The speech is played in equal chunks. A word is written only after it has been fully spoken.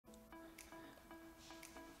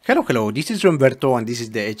Hello, this is Roberto and this is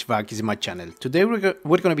the HVAC is my channel. Today we're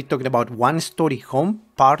going to be talking about one-story home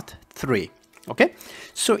part 3. Okay,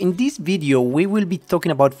 so in this video we will be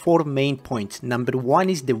talking about 4 main points. Number 1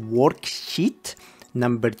 is the worksheet.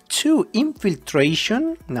 Number 2,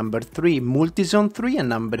 infiltration. Number 3, multizone tree. And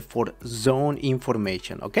number 4, zone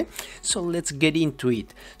information. Okay, so let's get into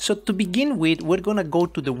it. So to begin with, we're going to go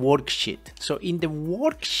to the worksheet. So in the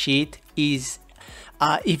worksheet is,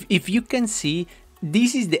 if you can see,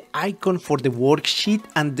 this is the icon for the worksheet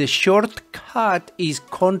and the shortcut is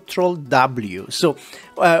Control W. So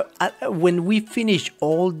when we finish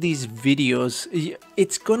all these videos,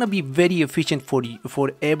 it's gonna be very efficient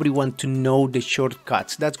for everyone to know the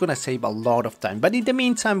shortcuts. That's gonna save a lot of time. But in the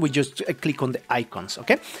meantime, we just click on the icons,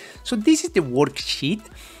 okay? So this is the worksheet.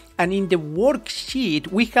 And in the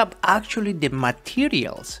worksheet, we have actually the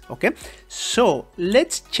materials, okay? So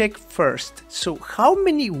let's check first. So how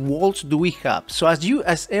many walls do we have? So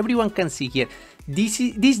as everyone can see here, this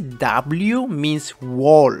W means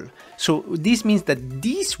wall. So this means that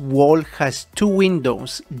this wall has 2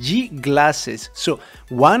 windows, G glasses. So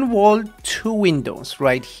 1 wall, 2 windows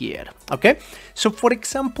right here, okay? So for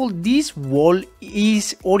example, this wall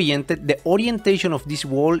is oriented, the orientation of this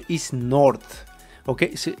wall is north.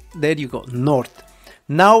 Okay, so there you go, north.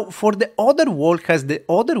 Now for the other wall has the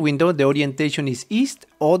other window, the orientation is east,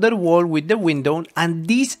 other wall with the window, and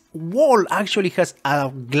this wall actually has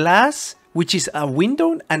a glass, which is a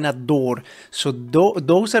window and a door. So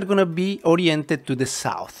those are gonna be oriented to the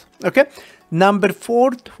south, okay? Number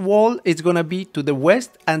 4th wall is gonna be to the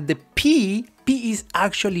west, and the P is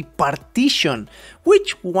actually partition.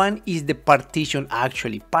 Which one is the partition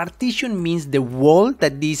actually? Partition means the wall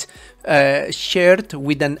that is shared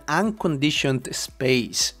with an unconditioned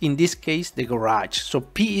space. In this case, the garage. So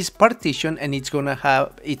P is partition and it's gonna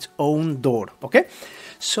have its own door, okay?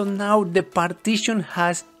 So now the partition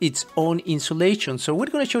has its own insulation. So we're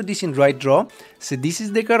going to show this in right draw. So this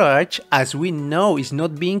is the garage. As we know, it's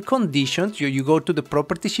not being conditioned. You go to the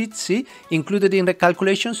property sheet, see, included in the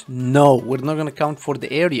calculations? No, we're not going to count for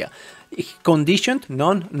the area. Conditioned?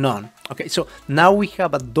 None. Okay, so now we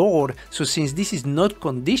have a door. So since this is not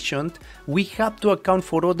conditioned, we have to account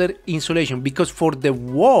for other insulation, because for the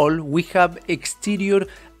wall, we have exterior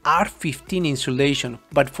R15 insulation,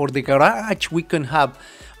 but for the garage we can have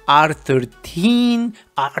R13,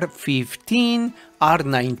 R15,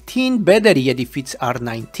 R19, better yet if it's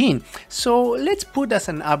R19. So let's put as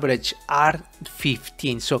an average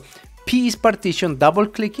R15. So P is partition, double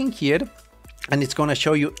clicking here, and it's gonna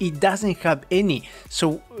show you it doesn't have any.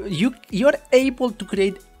 So you're able to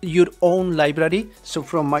create your own library. So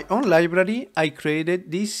from my own library, I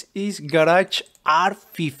created, this is garage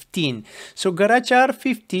R15. So garage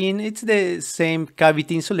R15, it's the same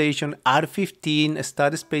cavity insulation, R15,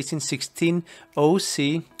 start spacing 16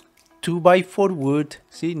 OC, 2x4 wood,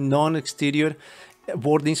 see, non-exterior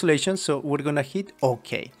board insulation. So we're gonna hit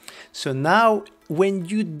OK. So now when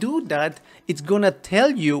you do that, it's gonna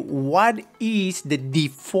tell you what is the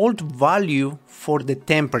default value for the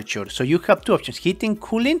temperature. So you have 2 options, heating,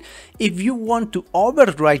 cooling. If you want to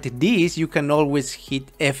override this, you can always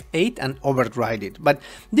hit F8 and override it. But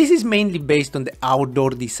this is mainly based on the outdoor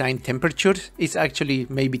design temperature. It's actually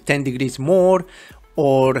maybe 10 degrees more,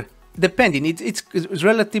 or depending, it's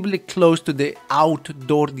relatively close to the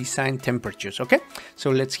outdoor design temperatures, okay?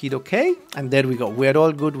 So let's hit OK, and there we go, we're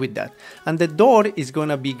all good with that. And the door is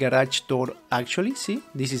gonna be garage door, actually, see,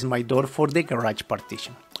 this is my door for the garage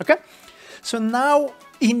partition, okay? So now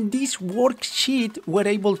in this worksheet, we're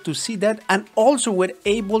able to see that, and also we're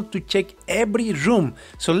able to check every room.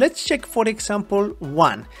 So let's check, for example,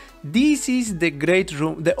 1. This is the great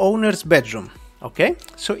room, the owner's bedroom, okay?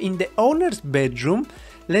 So in the owner's bedroom,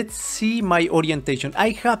 let's see my orientation.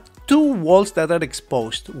 I have 2 walls that are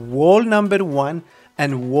exposed, wall number 1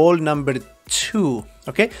 and wall number 2,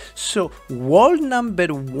 okay? So wall number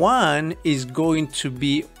 1 is going to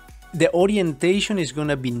be, the orientation is going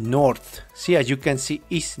to be north. See, as you can see,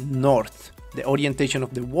 is north, the orientation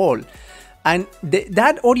of the wall. And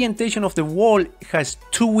that orientation of the wall has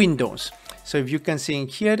 2 windows. So if you can see in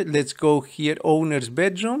here, let's go here, owner's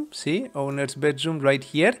bedroom, see, owner's bedroom right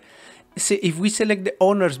here. See, if we select the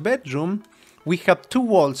owner's bedroom, we have 2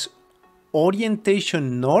 walls,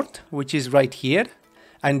 orientation north, which is right here,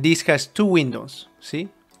 and this has 2 windows, see,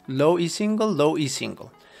 low E single, low E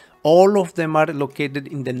single. All of them are located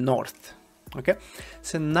in the north, okay?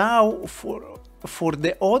 So now for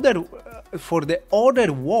the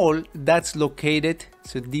other wall that's located,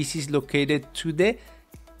 so this is located to the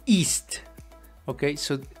east, okay?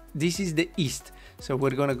 So this is the east. So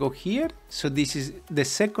we're gonna go here. So this is the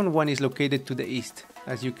second one is located to the east,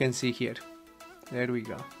 as you can see here. There we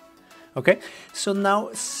go. Okay, so now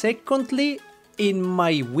secondly, in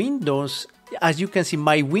my windows, as you can see,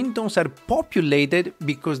 my windows are populated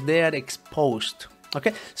because they are exposed.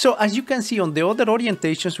 Okay, so as you can see on the other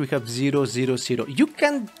orientations, we have 0, 0, 0. You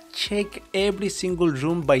can check every single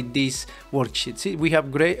room by this worksheet. See, we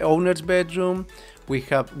have great owner's bedroom, we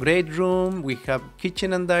have great room, we have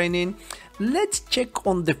kitchen and dining. Let's check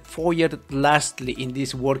on the foyer lastly in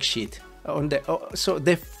this worksheet. On the so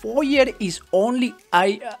the foyer is only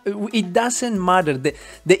it doesn't matter, the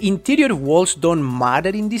interior walls don't matter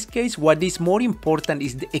in this case. What is more important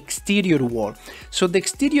is the exterior wall. So the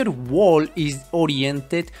exterior wall is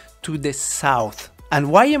oriented to the south. And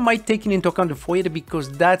why am I taking into account the foyer? Because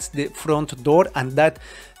that's the front door, and that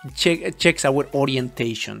checks our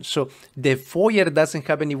orientation. So the foyer doesn't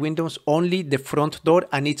have any windows, only the front door,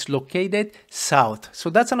 and it's located south. So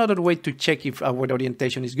that's another way to check if our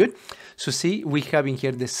orientation is good. So see, we have in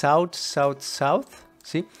here the south, south, south.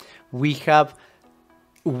 See, we have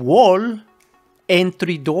wall,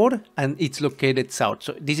 entry door, and it's located south.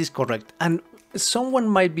 So this is correct. And someone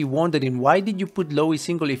might be wondering, why did you put low is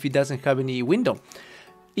single if it doesn't have any window?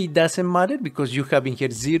 It doesn't matter because you have in here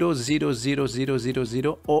 0, 0, 0, 0, 0,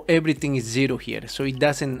 0, or everything is 0 here. So it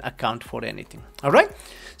doesn't account for anything. All right.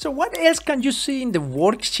 So what else can you see in the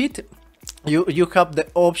worksheet? You have the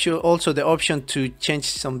option, also the option to change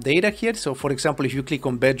some data here. So for example, if you click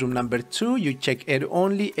on bedroom number 2, you check air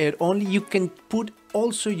only, air only. You can put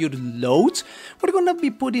also your loads. We're going to be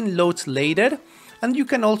putting loads later. And you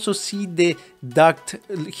can also see the duct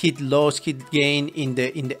heat loss, heat gain in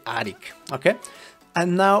the attic. Okay.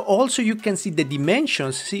 And now also you can see the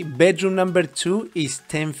dimensions. See, bedroom number 2 is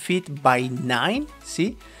 10 feet by 9.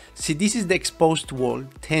 See, this is the exposed wall,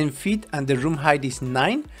 10 feet, and the room height is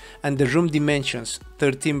 9, and the room dimensions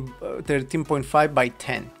 13.5 by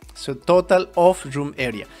 10. So total of room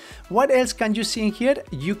area. What else can you see in here?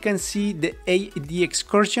 You can see the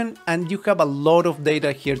excursion, and you have a lot of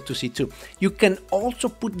data here to see too. You can also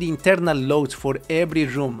put the internal loads for every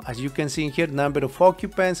room. As you can see in here, number of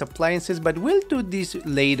occupants, appliances, but we'll do this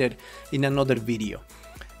later in another video.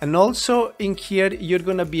 And also in here, you're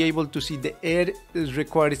gonna be able to see the air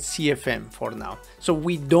required CFM for now. So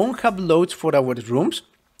we don't have loads for our rooms.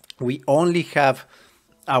 We only have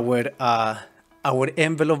our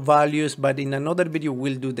envelope values, but in another video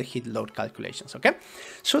we'll do the heat load calculations. Okay,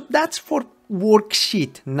 so that's for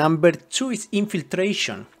worksheet. Number 2 is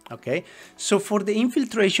infiltration. Okay, so for the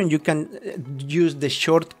infiltration you can use the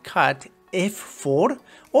shortcut F4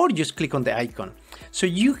 or just click on the icon. So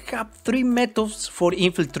you have 3 methods for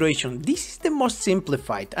infiltration. This is the most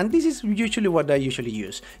simplified, and this is usually what I usually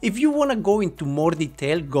use. If you want to go into more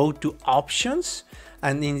detail, go to options,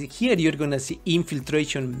 and in here you're gonna see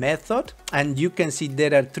infiltration method, and you can see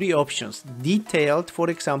there are 3 options. Detailed, for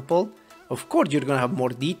example. Of course, you're gonna have more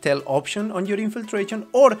detailed option on your infiltration,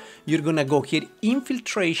 or you're gonna go here,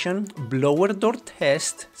 infiltration, blower door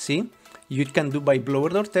test. See, you can do by blower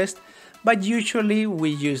door test, but usually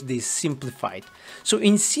we use this simplified. So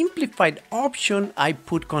in simplified option, I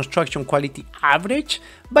put construction quality average,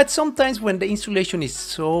 but sometimes when the insulation is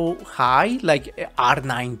so high, like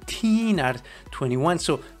R19, R21,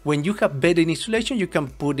 so when you have better insulation, you can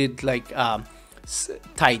put it like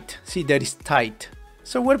tight. See, there is tight.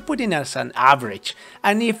 So we're putting as an average.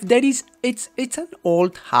 And if there is, it's an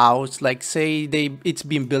old house, like say it's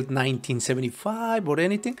been built 1975 or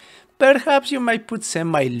anything, perhaps you might put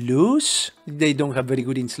semi-loose. They don't have very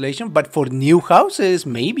good insulation, but for new houses,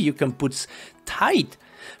 maybe you can put tight.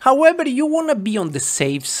 However, you want to be on the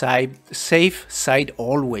safe side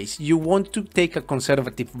always. You want to take a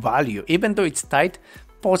conservative value, even though it's tight.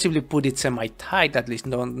 Possibly put it semi-tight, at least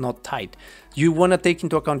not tight. You want to take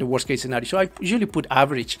into account the worst case scenario. So I usually put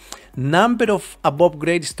average. Number of above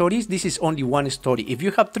grade stories, this is only 1 story. If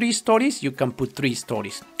you have 3 stories, you can put 3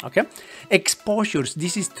 stories. Okay. Exposures,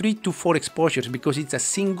 this is 3 to 4 exposures because it's a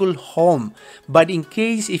single home. But in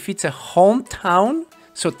case if it's a hometown,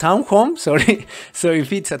 so townhome, sorry. So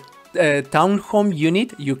if it's a townhome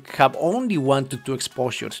unit, you have only 1 to 2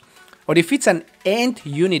 exposures. Or if it's an end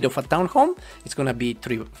unit of a townhome, it's gonna be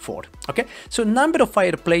 3, 4. Okay, so number of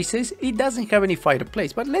fireplaces, it doesn't have any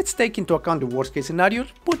fireplace, but let's take into account the worst case scenarios.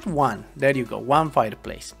 Put 1. There you go, 1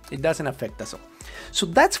 fireplace. It doesn't affect us all. So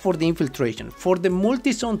that's for the infiltration. For the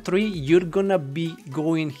multi-zone tree, you're gonna be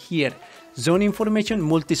going here. Zone information,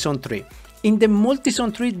 multi-zone tree. In the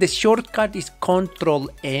multi-zone tree, the shortcut is Control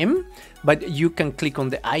M, but you can click on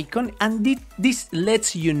the icon, and this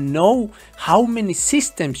lets you know how many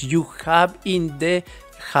systems you have in the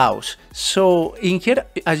house. So in here,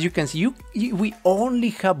 as you can see, we only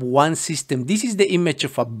have one system. This is the image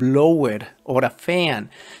of a blower or a fan.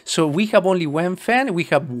 So we have only one fan, we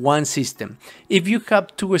have one system. If you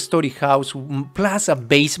have two-story house plus a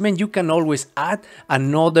basement, you can always add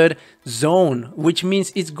another zone, which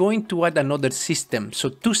means it's going to add another system. So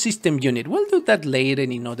two system unit. We'll do that later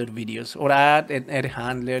in other videos, or add an air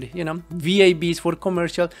handler, you know, VABs for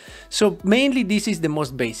commercial. So mainly this is the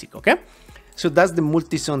most basic, okay? So that's the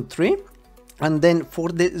Multizone Tree. And then for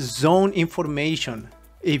the zone information,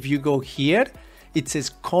 if you go here, it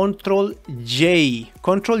says Control J.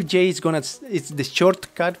 Control J is it's the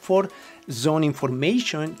shortcut for zone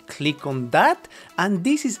information. Click on that, and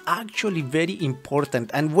this is actually very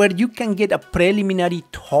important, and where you can get a preliminary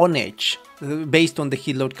tonnage based on the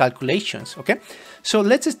heat load calculations. Okay, so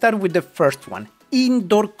let's start with the first one.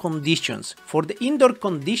 Indoor conditions. For the indoor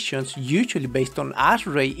conditions, usually based on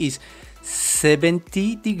ASHRAE, is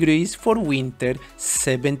 70 degrees for winter,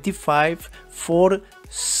 75 for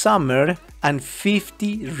summer, and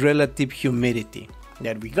 50 relative humidity.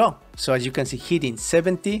 There we go. So as you can see, heating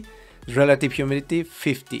 70, relative humidity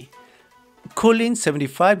 50. Cooling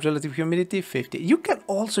 75, relative humidity 50. You can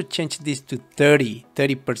also change this to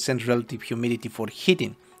 30% relative humidity for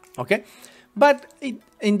heating. Okay, but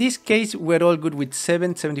in this case, we're all good with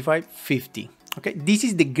 7, 75, 50. Okay, this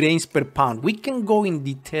is the grains per pound. We can go in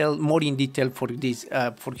detail, more in detail for this,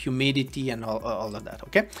 for humidity and all of that.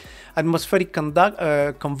 Okay, atmospheric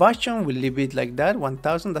combustion, we'll leave it like that.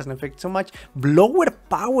 1000 doesn't affect so much. Blower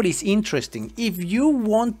power is interesting. If you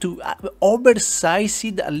want to oversize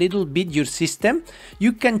it a little bit, your system,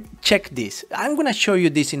 you can check this. I'm gonna show you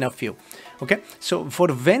this in a few. Okay, so for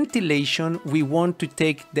ventilation, we want to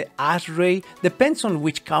take the ASHRAE, depends on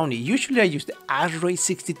which county. Usually I use the ASHRAE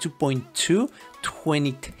 62.2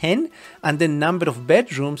 2010, and the number of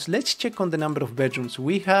bedrooms. Let's check on the number of bedrooms.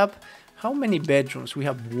 We have, how many bedrooms? We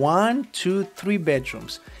have 1, 2, 3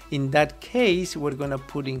 bedrooms. In that case, we're gonna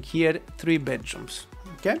put in here 3 bedrooms.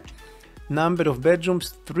 Okay, number of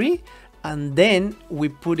bedrooms 3, and then we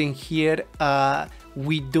put in here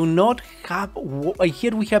we do not have,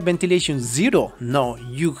 here we have ventilation 0. No,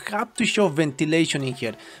 you have to show ventilation in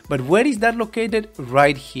here. But where is that located?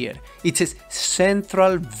 Right here. It says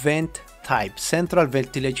central vent type, central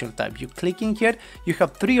ventilation type. You click in here, you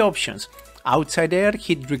have 3 options: outside air,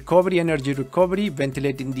 heat recovery, energy recovery,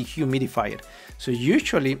 ventilating dehumidifier. So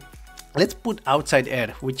usually, let's put outside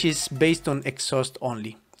air, which is based on exhaust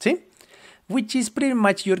only. See? Which is pretty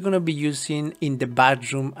much you're gonna be using in the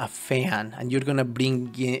bathroom a fan, and you're gonna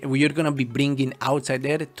be bringing outside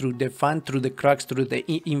air through the fan, through the cracks, through the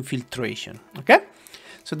infiltration. Okay,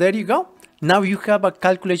 so there you go. Now you have a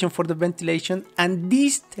calculation for the ventilation, and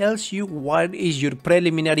this tells you what is your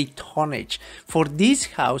preliminary tonnage for this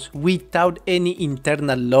house without any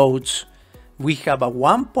internal loads. We have a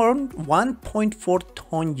 1.4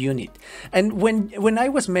 ton unit. And when I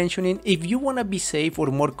was mentioning, if you want to be safe or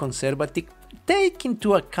more conservative, take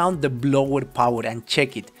into account the blower power and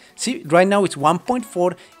check it. See, right now it's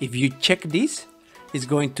 1.4. If you check this, it's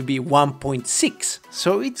going to be 1.6.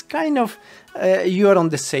 So it's kind of, you're on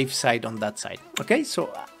the safe side on that side. Okay,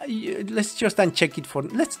 so let's just uncheck it for,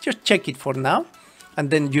 let's just check it for now. And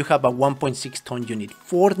then you have a 1.6 ton unit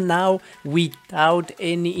for now without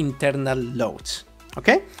any internal loads.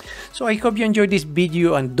 Okay, so I hope you enjoyed this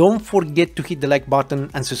video, and don't forget to hit the like button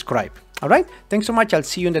and subscribe. All right, thanks so much. I'll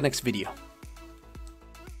see you in the next video.